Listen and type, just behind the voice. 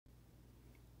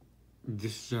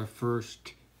This is our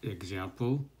first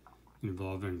example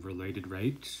involving related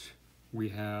rates. We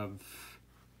have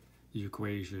the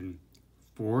equation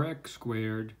 4x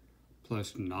squared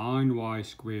plus 9y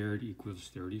squared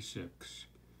equals 36.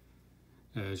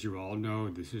 As you all know,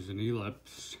 this is an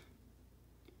ellipse.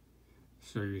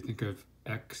 So you think of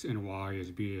x and y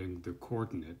as being the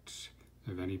coordinates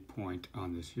of any point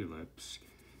on this ellipse.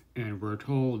 And we're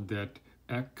told that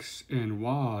x and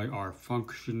y are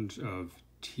functions of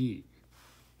t.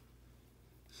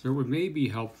 So it may be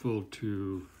helpful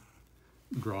to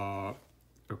draw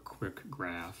a quick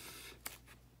graph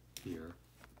here.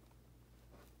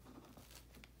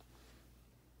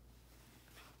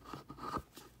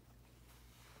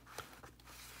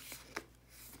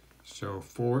 So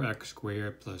 4x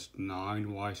squared plus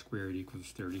 9y squared equals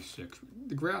 36.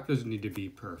 The graph doesn't need to be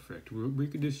perfect. We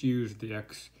could just use the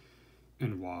x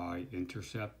and y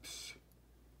intercepts.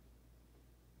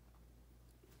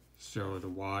 So the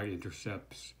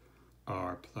y-intercepts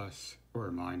are plus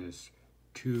or minus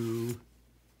 2.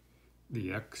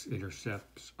 The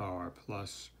x-intercepts are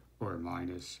plus or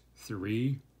minus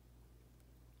 3.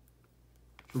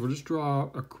 So we'll just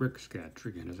draw a quick sketch.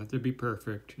 Again, it doesn't have to be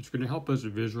perfect. It's going to help us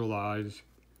visualize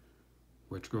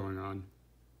what's going on.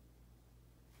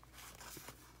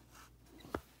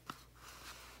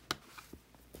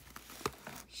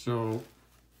 So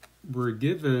we're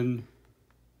given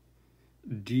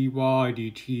dy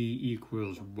dt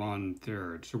equals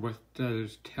 1/3. So what that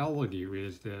is telling you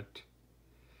is that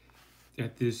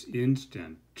at this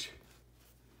instant,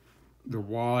 the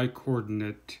y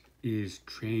coordinate is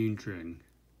changing.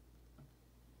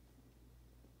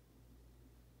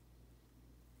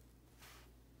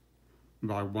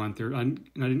 By 1/3, and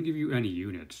I didn't give you any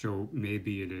units, so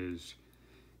maybe it is,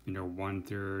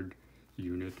 1/3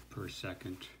 unit per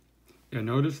second. And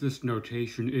notice this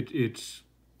notation, it's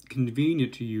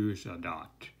convenient to use a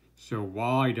dot. So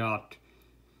y dot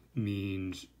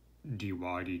means dy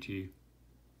dt.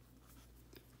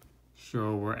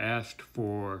 So we're asked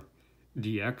for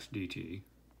dx dt.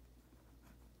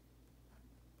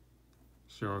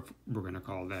 So we're going to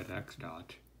call that x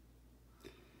dot.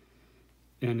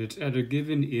 And it's at a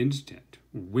given instant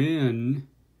when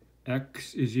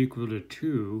x is equal to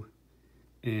 2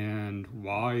 and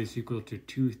y is equal to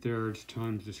 2/3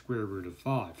 times the square root of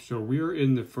 5. So we're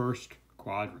in the first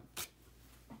quadrant,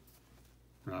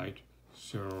 right?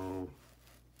 So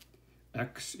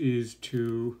x is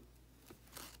 2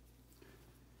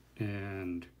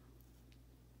 and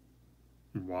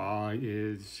y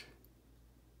is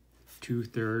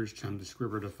 2/3 times the square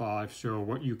root of 5. So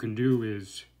what you can do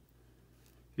is,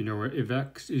 if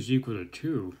x is equal to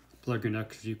 2, plug in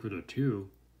x is equal to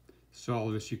 2,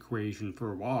 solve this equation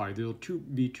for y. There'll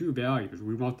be two values.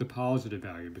 We want the positive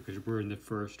value because we're in the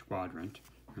first quadrant,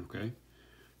 okay?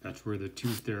 That's where the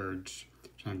 2/3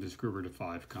 times the square root of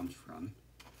 5 comes from.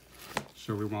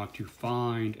 So we want to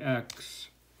find x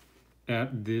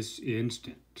at this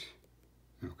instant,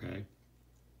 okay?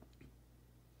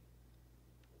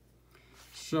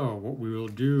 So what we will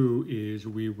do is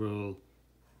we will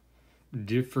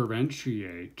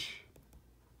differentiate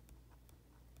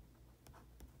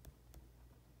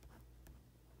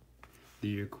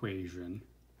the equation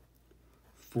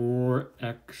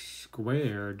 4x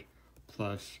squared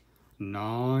plus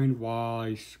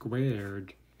 9y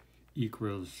squared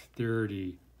equals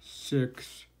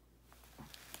 36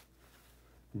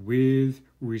 with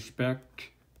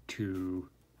respect to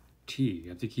t. You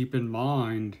have to keep in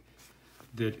mind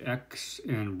that x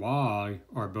and y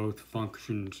are both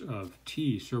functions of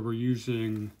t. So we're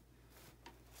using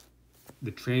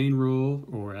the chain rule,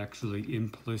 or actually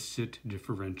implicit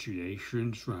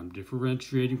differentiation. So I'm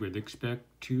differentiating with respect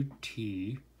to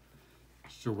t.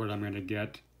 So what I'm going to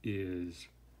get is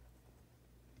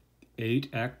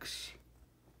 8x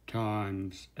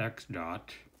times x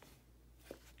dot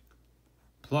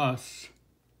plus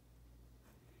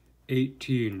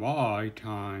 18y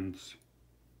times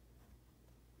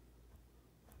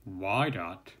y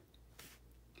dot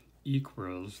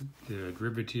equals the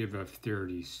derivative of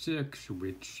 36,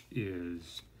 which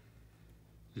is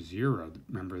 0.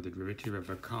 Remember, the derivative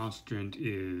of a constant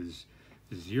is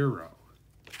 0.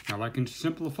 Now I can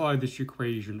simplify this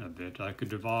equation a bit. I could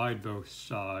divide both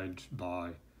sides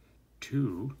by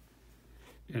 2,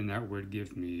 and that would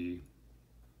give me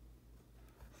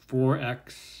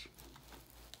 4x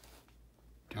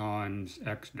times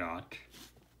x dot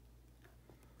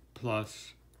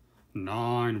plus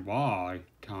 9y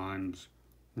times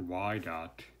y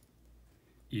dot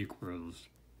equals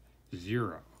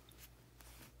 0.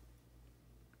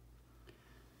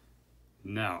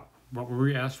 Now, what were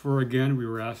we asked for again? We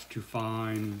were asked to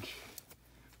find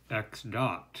x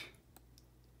dot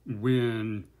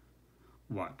when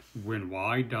what? When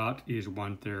y dot is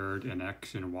 1/3 and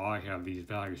x and y have these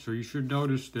values. So you should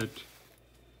notice that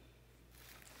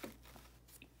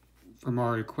from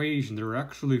our equation, there are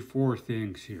actually 4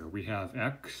 things here. We have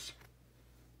x,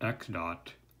 x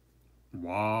dot,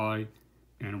 y,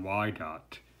 and y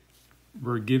dot.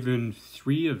 We're given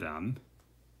 3 of them,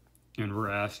 and we're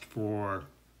asked for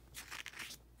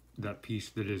that piece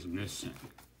that is missing,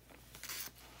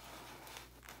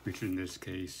 which in this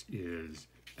case is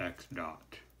x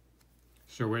dot.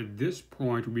 So at this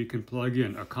point, we can plug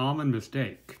in. A common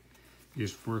mistake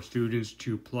is for students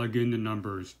to plug in the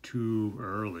numbers too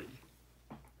early.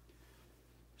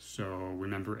 So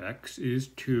remember, x is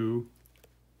 2,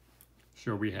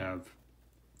 so we have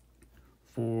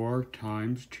 4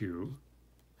 times 2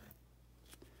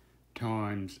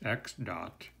 times x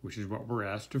dot, which is what we're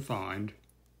asked to find,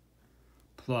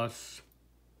 plus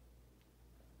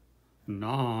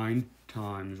 9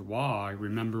 times y.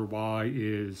 Remember, y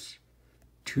is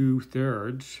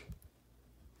 2/3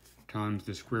 times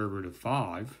the square root of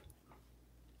 5,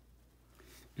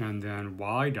 and then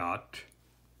y dot,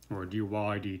 or dy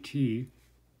dt,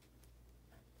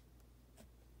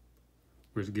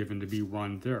 was given to be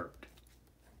 1/3.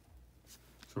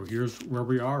 So here's where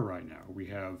we are right now. We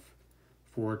have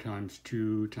 4 times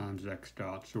 2 times x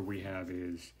dot, so we have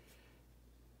is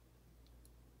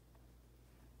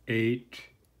 8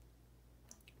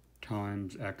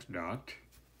 times x dot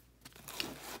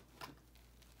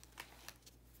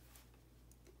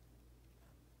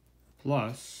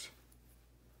plus,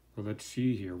 well, let's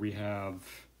see here, we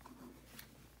have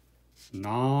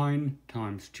 9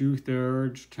 times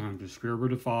 2/3 times the square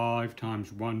root of 5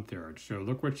 times 1/3. So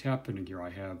look what's happening here.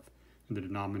 I have in the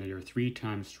denominator 3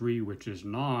 times 3, which is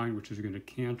 9, which is going to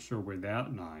cancel with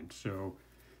that 9. So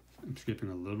I'm skipping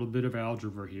a little bit of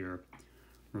algebra here.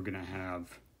 We're going to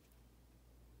have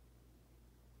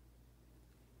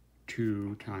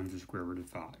 2 times the square root of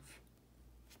 5.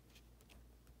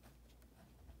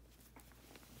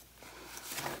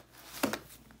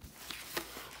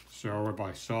 So if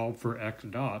I solve for x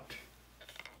dot,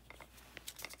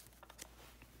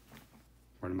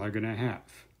 what am I going to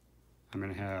have? I'm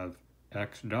going to have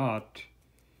x dot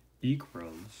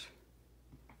equals,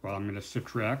 well, I'm going to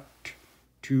subtract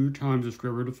 2 times the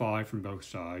square root of 5 from both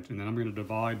sides, and then I'm going to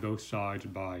divide both sides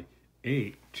by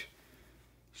 8.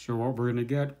 So what we're going to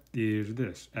get is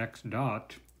this, x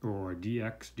dot, or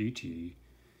dx dt,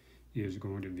 is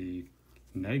going to be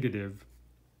negative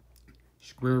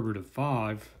square root of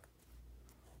 5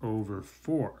 over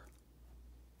 4.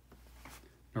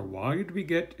 Now, why did we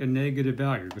get a negative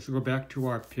value? Let's go back to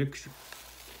our picture.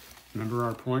 Remember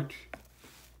our point?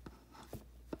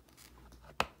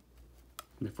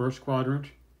 In the first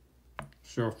quadrant?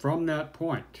 So from that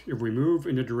point, if we move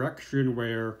in the direction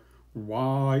where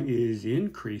y is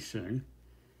increasing,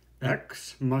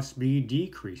 x must be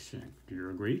decreasing. Do you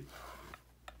agree?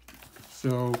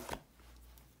 So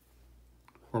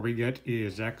what we get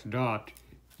is x dot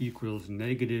equals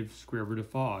negative square root of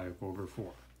 5 over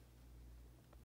 4.